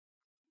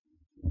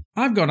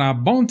I've got a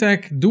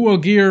Bondtech dual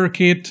gear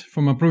kit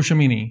from a Prusa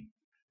Mini.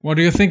 What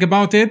do you think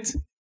about it?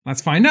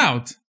 Let's find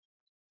out!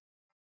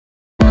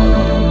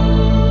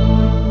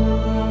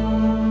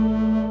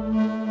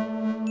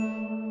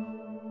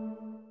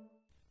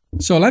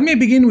 So let me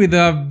begin with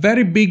a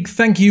very big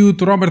thank you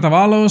to Robert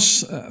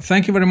Avalos.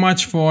 Thank you very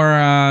much for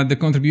the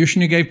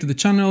contribution you gave to the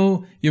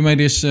channel. You made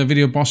this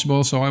video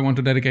possible, so I want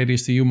to dedicate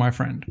this to you, my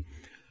friend.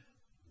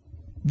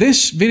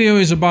 This video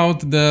is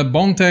about the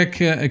Bondtech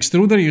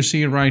Extruder, you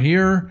see it right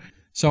here.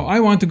 So I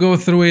want to go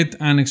through it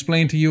and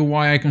explain to you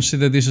why I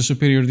consider this a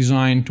superior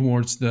design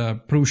towards the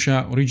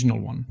Prusa original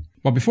one.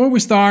 But before we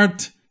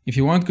start, if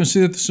you want to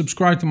consider to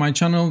subscribe to my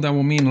channel, that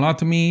will mean a lot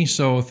to me,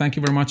 so thank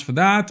you very much for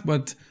that.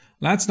 But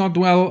let's not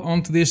dwell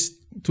onto this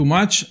too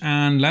much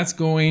and let's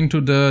go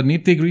into the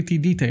nitty-gritty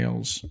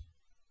details.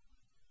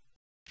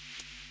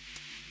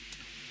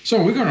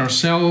 So we got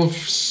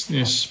ourselves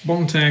this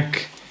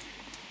Bondtech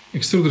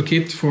Extruder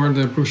kit for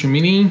the Prusa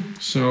Mini.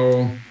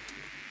 So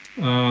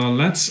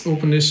let's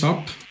open this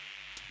up.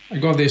 I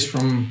got this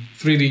from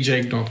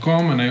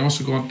 3djake.com and I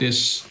also got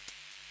this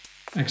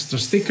extra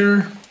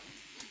sticker.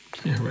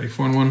 Yeah, very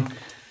fun one.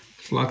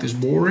 Flat is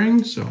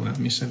boring, so let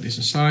me set this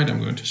aside. I'm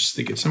going to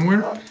stick it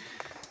somewhere.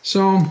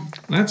 So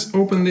let's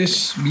open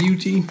this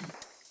beauty,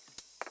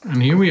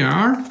 and here we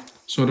are.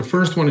 So the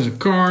first one is a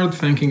card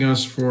thanking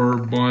us for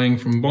buying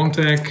from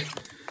Bondtech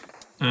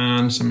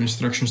and some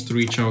instructions to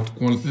reach out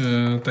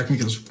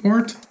technical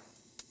support.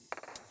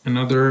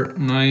 Another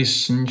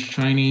nice and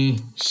shiny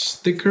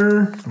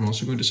sticker. I'm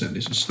also going to set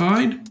this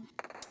aside.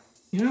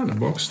 Yeah, the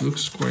box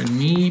looks quite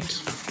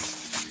neat.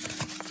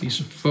 Piece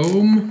of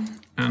foam,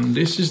 and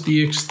this is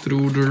the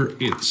extruder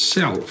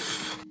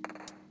itself.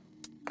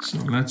 So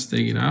let's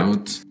take it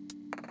out.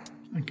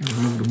 I can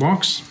remove the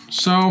box.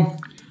 So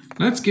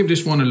let's give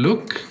this one a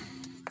look.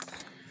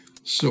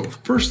 So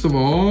first of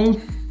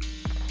all,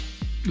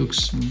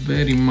 looks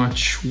very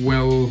much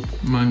well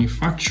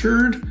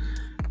manufactured.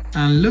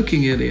 And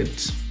looking at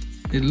it,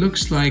 it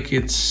looks like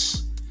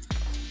it's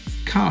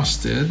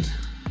casted.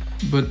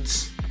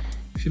 But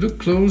if you look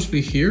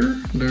closely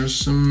here, there's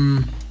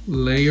some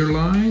layer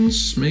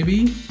lines,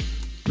 maybe.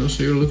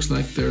 Also here looks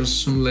like there's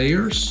some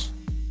layers.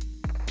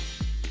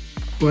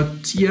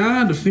 But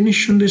yeah, the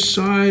finish on this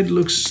side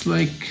looks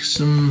like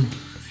some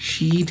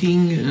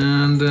sheeting,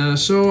 and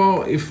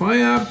so if I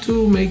have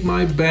to make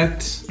my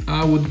bet,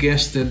 I would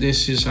guess that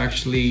this is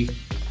actually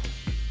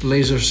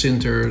laser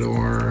sintered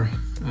or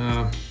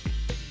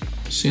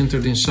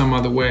sintered in some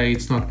other way.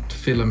 It's not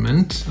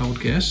filament, I would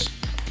guess.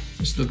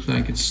 This looks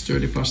like it's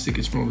sturdy plastic.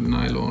 It's probably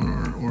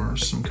nylon or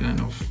some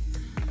kind of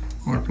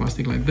hard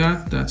plastic like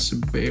that. That's a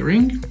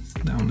bearing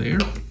down there.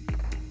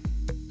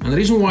 And the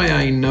reason why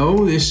I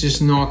know this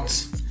is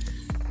not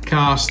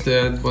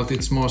casted, but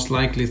it's most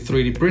likely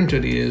 3D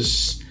printed,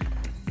 is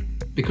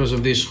because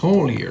of this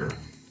hole here.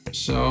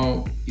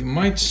 So you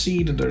might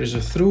see that there is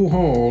a through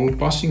hole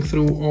passing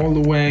through all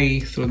the way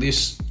through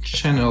this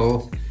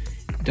channel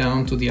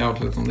down to the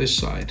outlet on this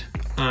side.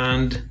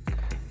 And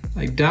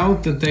I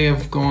doubt that they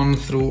have gone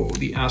through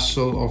the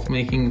hassle of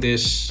making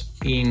this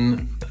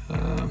in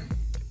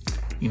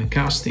a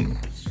casting.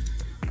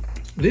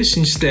 This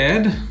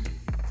instead,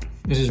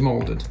 this is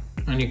molded,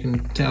 and you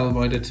can tell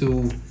by the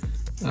two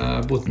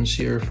buttons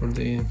here for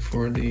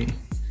the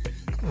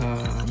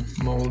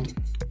mold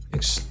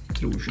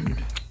extrusion,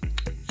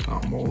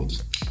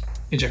 mold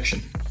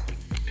ejection.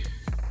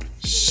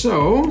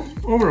 So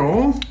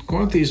overall,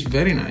 quality is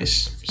very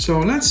nice. So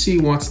let's see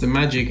what's the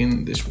magic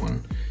in this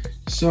one.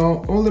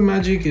 So all the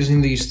magic is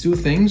in these two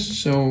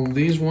things. So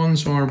these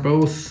ones are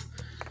both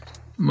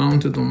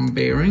mounted on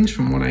bearings,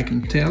 from what I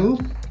can tell.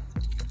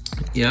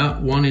 Yeah,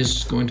 one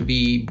is going to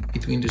be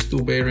between these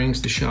two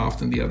bearings, the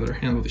shaft, and the other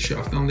hand of the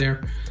shaft down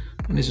there.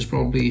 And this is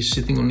probably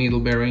sitting on needle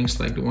bearings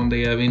like the one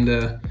they have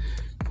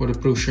for the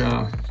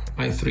Prusa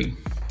i3.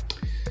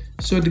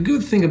 So the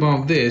good thing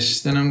about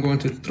this, then I'm going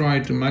to try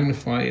to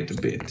magnify it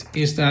a bit,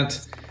 is that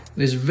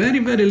there's very,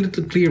 very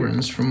little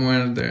clearance from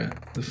where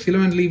the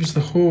filament leaves the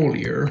hole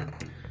here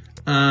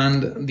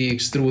and the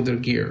extruder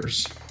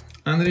gears.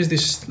 And there is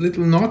this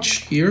little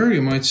notch here,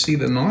 you might see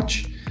the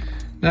notch.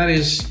 That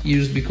is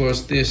used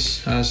because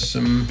this has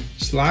some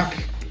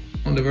slack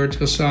on the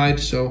vertical side,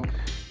 so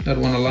that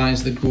one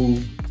aligns the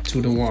groove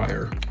to the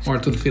wire or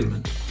to the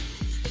filament.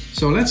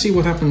 So let's see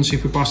what happens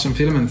if we pass some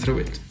filament through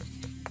it.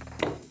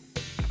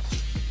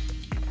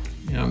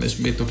 Yeah, there's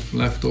a bit of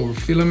leftover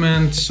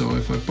filament, so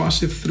if I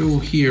pass it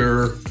through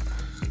here,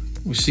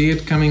 we see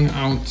it coming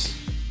out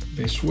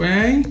this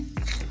way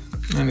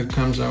and it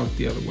comes out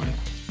the other way.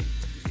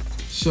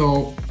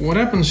 So what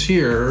happens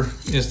here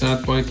is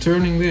that by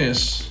turning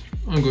this,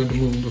 I'm going to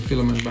move the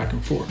filament back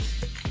and forth.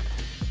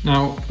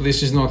 Now,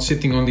 this is not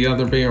sitting on the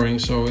other bearing,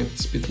 so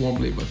it's a bit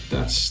wobbly, but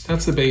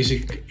that's the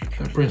basic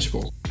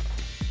principle.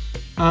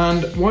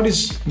 And what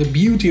is the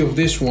beauty of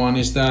this one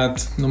is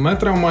that no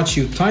matter how much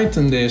you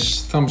tighten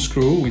this thumb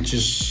screw, which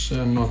is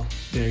not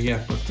there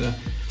yet, but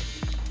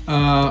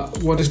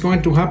what is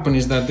going to happen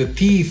is that the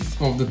teeth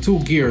of the two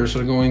gears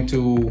are going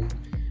to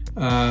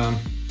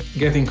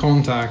get in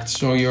contact,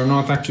 so you're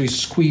not actually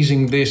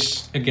squeezing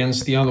this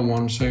against the other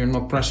one, so you're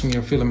not pressing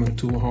your filament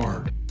too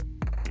hard.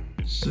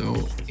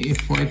 So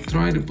if I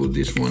try to put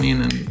this one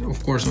in, and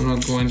of course I'm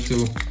not going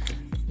to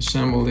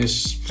assemble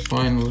this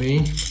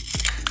finally,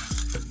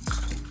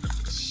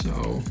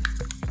 so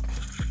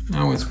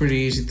now it's pretty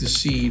easy to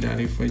see that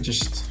if I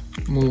just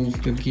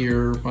move the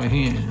gear by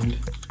hand,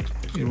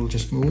 it will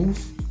just move.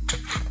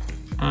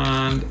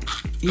 And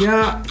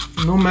yeah,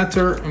 no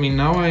matter, I mean,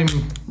 now I'm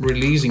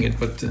releasing it,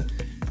 but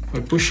if I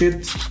push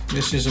it,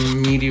 this is a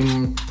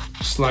medium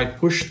slight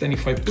push. Then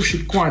if I push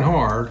it quite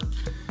hard,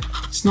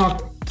 it's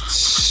not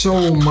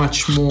so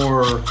much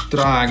more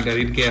drag that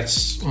it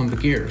gets on the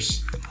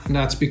gears. And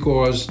that's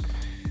because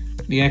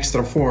the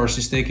extra force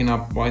is taken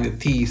up by the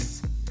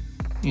teeth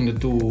in the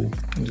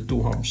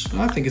two hubs.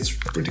 I think it's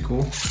pretty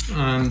cool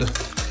and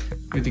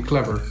pretty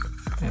clever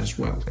as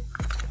well.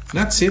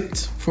 That's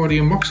it for the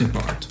unboxing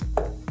part.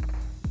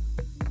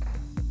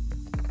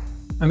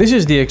 And this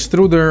is the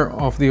extruder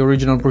of the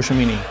original Prusa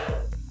Mini.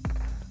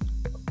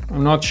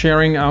 I'm not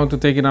sharing how to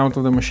take it out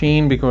of the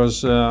machine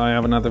because I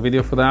have another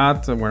video for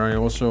that where I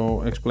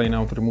also explain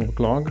how to remove a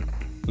clog.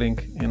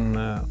 Link in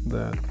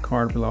the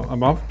card below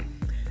above.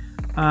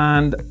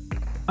 And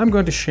I'm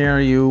going to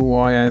share you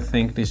why I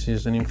think this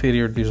is an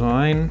inferior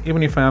design,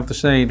 even if I have to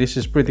say this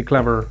is pretty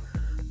clever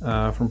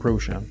from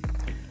Prusa.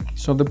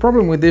 So the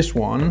problem with this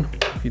one,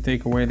 if you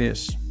take away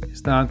this,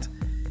 is that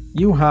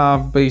you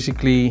have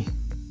basically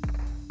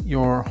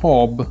your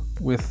hob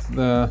with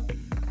the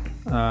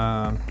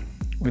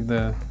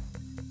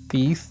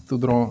teeth to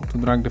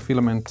drag the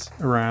filament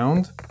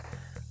around,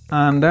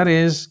 and that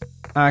is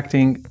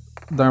acting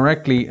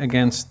directly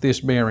against this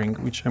bearing,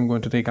 which I'm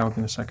going to take out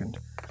in a second.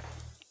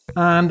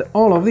 And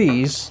all of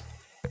these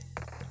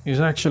is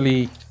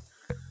actually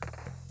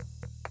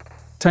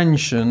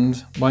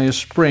tensioned by a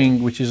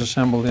spring which is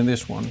assembled in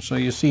this one. So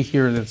you see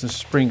here that it's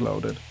spring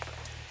loaded.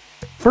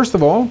 First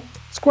of all,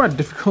 it's quite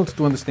difficult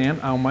to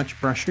understand how much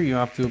pressure you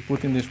have to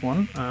put in this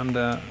one, and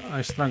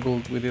I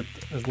struggled with it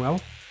as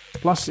well.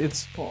 Plus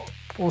it's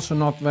also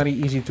not very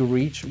easy to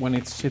reach when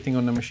it's sitting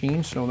on the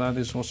machine, so that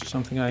is also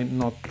something I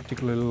not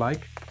particularly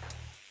like.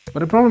 But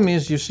the problem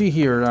is, you see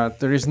here that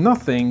there is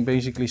nothing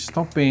basically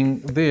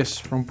stopping this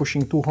from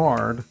pushing too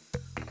hard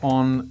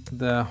on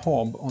the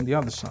hob on the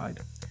other side.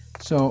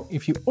 So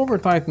if you over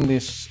tighten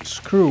this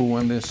screw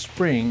and this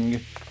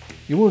spring,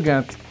 you will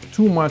get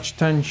too much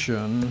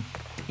tension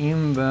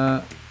in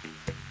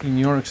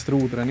your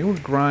extruder, and you will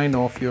grind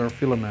off your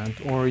filament,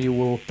 or you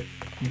will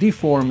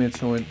deform it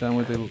so it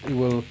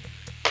will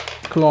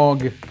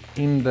clog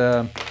in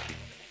the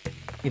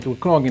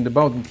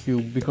bottom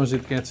tube because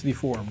it gets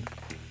deformed.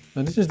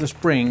 Now this is the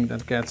spring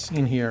that gets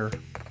in here,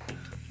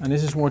 and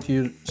this is what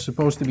you're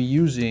supposed to be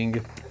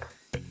using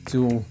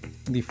to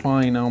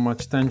define how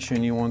much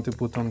tension you want to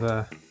put on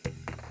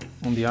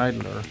the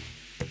idler.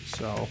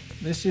 So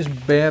this is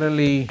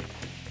barely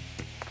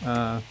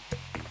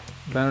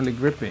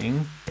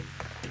gripping,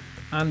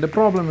 and the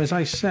problem, as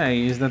I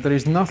say, is that there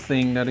is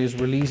nothing that is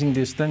releasing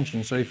this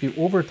tension. So if you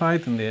over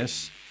tighten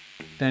this,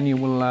 then you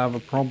will have a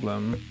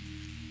problem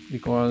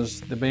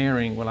because the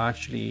bearing will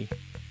actually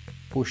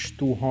push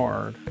too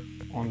hard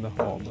on the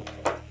hob.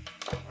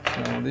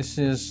 So this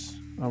is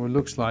how it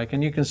looks like,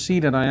 and you can see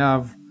that I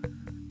have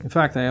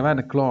had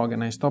a clog,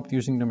 and I stopped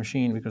using the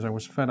machine because I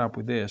was fed up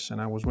with this,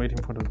 and I was waiting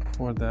for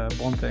the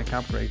Bondtech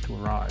upgrade to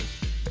arrive.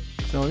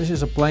 So this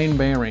is a plain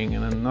bearing,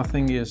 and then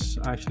nothing is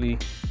actually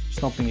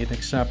stopping it,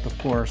 except of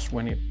course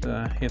when it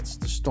hits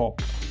the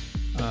stop,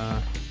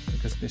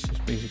 because this is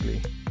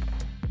basically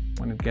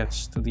when it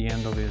gets to the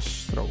end of this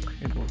stroke,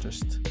 it will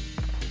just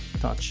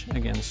touch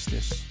against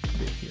this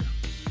bit here.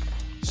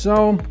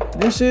 So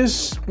this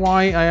is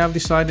why I have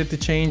decided to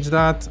change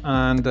that,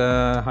 and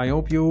I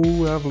hope you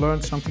have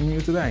learned something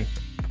new today.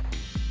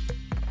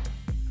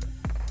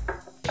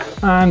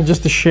 And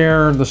just to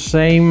share the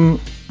same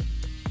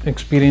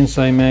experience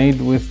I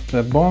made with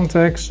the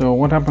Bondtech. So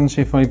what happens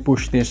if I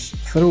push this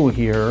through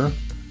here?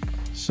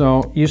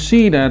 So you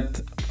see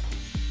that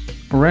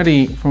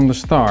already from the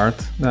start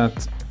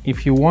that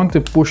if you want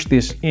to push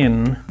this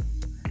in,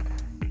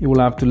 you will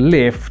have to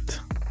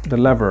lift the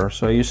lever.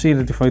 So you see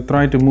that if I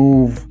try to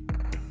move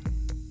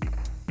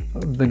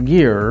the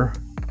gear,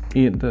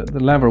 the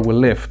lever will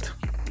lift,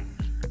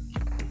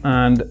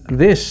 and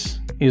this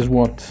is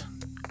what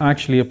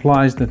actually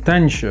applies the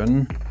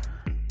tension.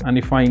 And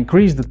if I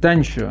increase the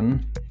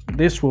tension,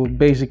 this will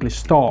basically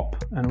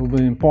stop, and it will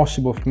be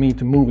impossible for me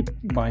to move it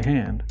by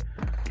hand.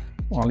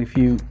 While if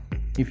you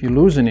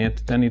loosen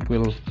it, then it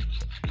will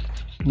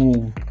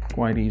move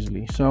quite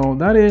easily. So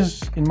that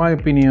is, in my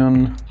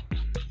opinion,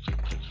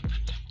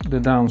 the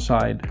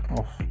downside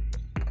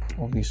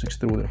of this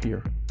extruder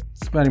here.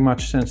 It's very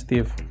much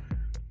sensitive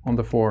on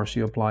the force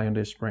you apply on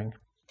this spring.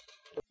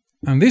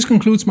 And this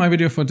concludes my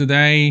video for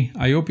today.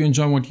 I hope you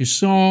enjoyed what you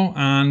saw,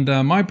 and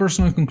my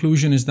personal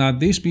conclusion is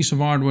that this piece of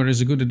hardware is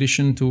a good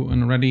addition to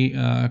an already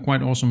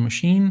quite awesome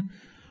machine.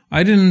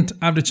 I didn't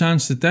have the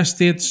chance to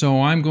test it,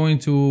 so I'm going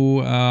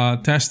to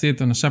test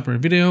it on a separate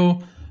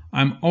video.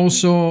 I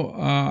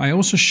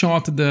also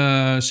shot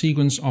the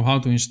sequence of how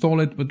to install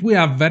it, but we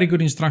have very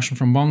good instruction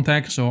from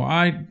Bondtech, so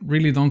I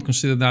really don't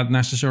consider that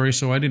necessary.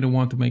 So I didn't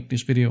want to make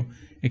this video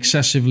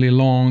excessively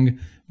long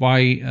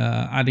by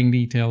adding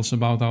details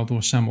about how to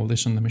assemble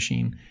this on the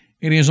machine.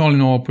 It is all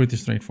in all pretty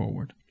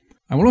straightforward.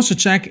 I will also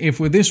check if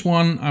with this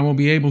one I will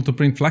be able to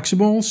print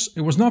flexibles.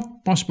 It was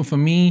not possible for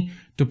me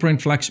to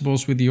print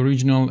flexibles with the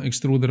original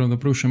extruder of the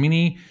Prusa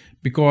Mini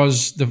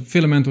because the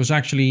filament was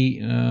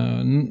actually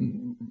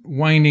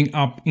winding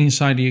up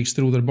inside the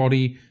extruder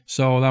body,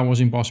 so that was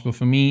impossible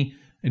for me.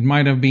 It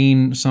might have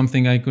been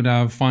something I could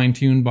have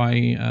fine-tuned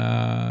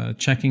by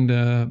checking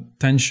the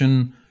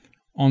tension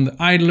on the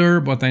idler,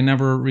 but I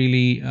never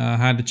really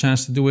had the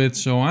chance to do it,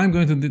 so I'm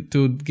going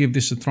to give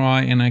this a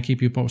try and I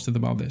keep you posted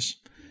about this.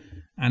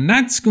 And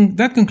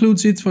that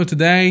concludes it for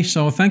today,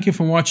 so thank you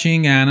for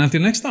watching and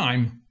until next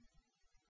time.